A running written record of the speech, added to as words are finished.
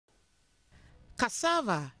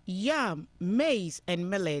Cassava, yam, maize, and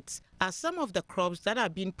millets are some of the crops that are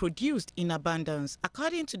being produced in abundance,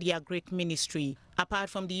 according to the Agric Ministry. Apart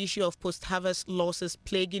from the issue of post-harvest losses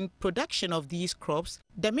plaguing production of these crops,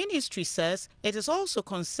 the ministry says it is also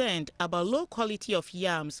concerned about low quality of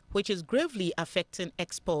yams, which is gravely affecting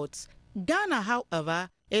exports. Ghana, however,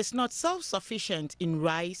 is not self-sufficient in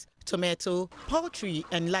rice, tomato, poultry,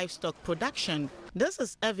 and livestock production. This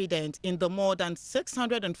is evident in the more than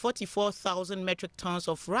 644,000 metric tons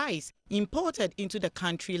of rice imported into the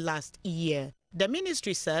country last year. The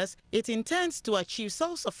ministry says it intends to achieve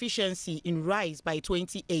self-sufficiency in rice by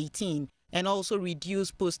 2018 and also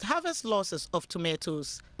reduce post-harvest losses of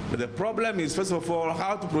tomatoes. But the problem is, first of all,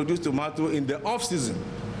 how to produce tomato in the off-season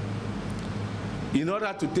in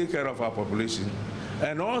order to take care of our population.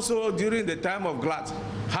 And also during the time of glut,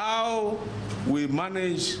 how we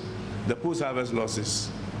manage the post-harvest losses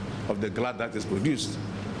of the glut that is produced.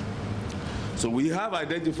 So we have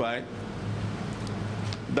identified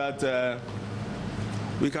that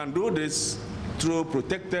we can do this through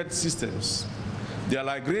protected systems. They are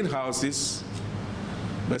like greenhouses,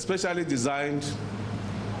 but specially designed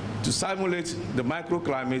to simulate the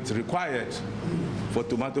microclimate required for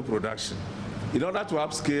tomato production. In order to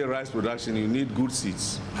upscale rice production, you need good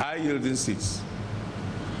seeds, high-yielding seeds.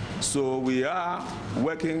 So we are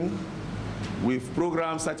working with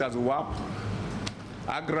programs such as WAP,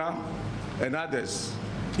 AGRA, and others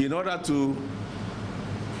in order to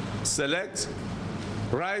select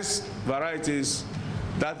rice varieties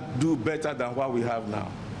that do better than what we have now.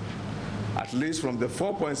 At least from the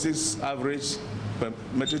 4.6 average per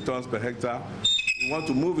metric tons per hectare, we want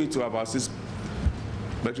to move it to about 6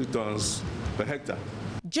 metric tons per hectare.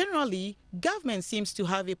 Generally, government seems to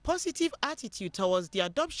have a positive attitude towards the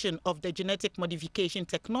adoption of the genetic modification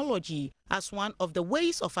technology as one of the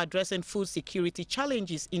ways of addressing food security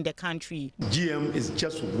challenges in the country. GM is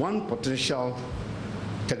just one potential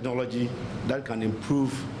technology that can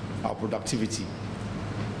improve our productivity.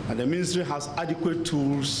 And the ministry has adequate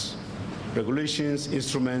tools, regulations,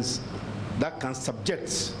 instruments that can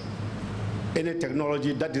subject any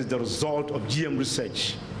technology that is the result of GM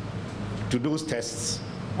research to those tests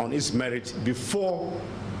on its merit before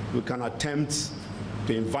we can attempt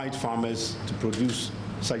to invite farmers to produce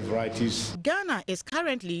such varieties. Ghana is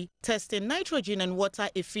currently testing nitrogen and water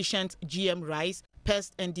efficient GM rice,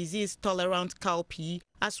 pest and disease tolerant cowpea,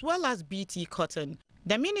 as well as BT cotton.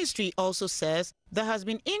 The ministry also says there has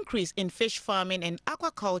been increase in fish farming and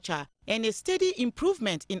aquaculture and a steady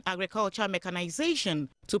improvement in agriculture mechanization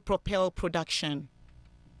to propel production.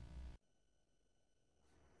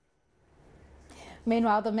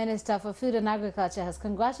 Meanwhile, the Minister for Food and Agriculture has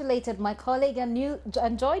congratulated my colleague and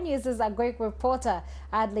Joy News' Agric reporter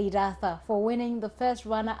Adelaide Arthur for winning the first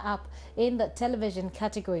runner-up in the television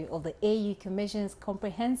category of the AU Commission's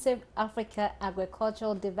Comprehensive Africa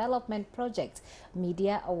Agricultural Development Project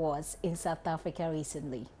Media Awards in South Africa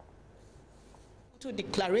recently.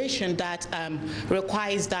 Declaration that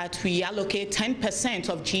requires that we allocate 10%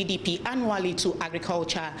 of GDP annually to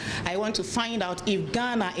agriculture. I want to find out if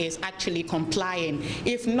Ghana is actually complying.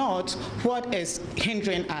 If not, what is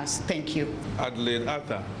hindering us? Thank you. Adelaide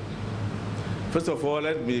Arthur, first of all,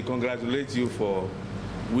 let me congratulate you for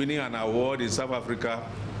winning an award in South Africa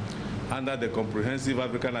under the Comprehensive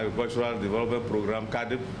African Agricultural Development Program,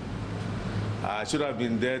 CADIP. I should have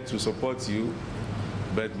been there to support you,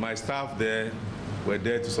 but my staff there were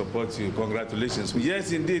there to support you. Congratulations.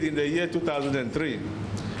 Yes, indeed, in the year 2003,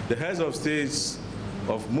 the heads of states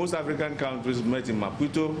of most African countries met in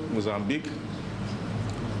Maputo, Mozambique,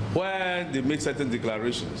 where they made certain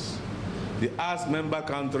declarations. They asked member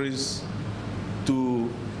countries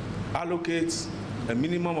to allocate a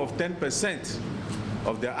minimum of 10%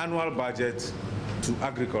 of their annual budget to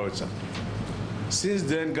agriculture. Since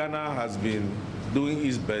then, Ghana has been doing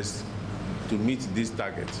its best to meet this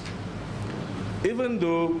target. Even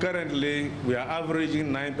though currently we are averaging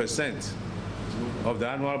 9% of the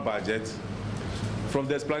annual budget, from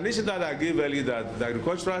the explanation that I gave earlier that the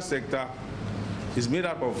agricultural sector is made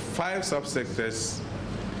up of 5 subsectors,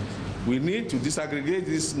 we need to disaggregate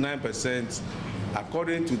this 9%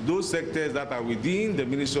 according to those sectors that are within the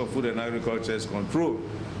Ministry of Food and Agriculture's control.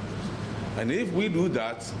 And if we do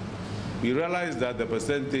that, we realize that the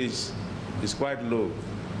percentage is quite low.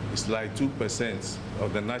 It's like 2%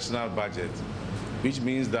 of the national budget, which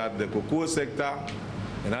means that the cocoa sector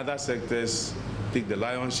and other sectors take the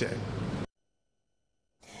lion's share.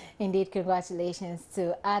 Indeed, congratulations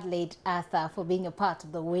to Adelaide Arthur for being a part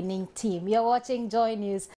of the winning team. You're watching Joy News.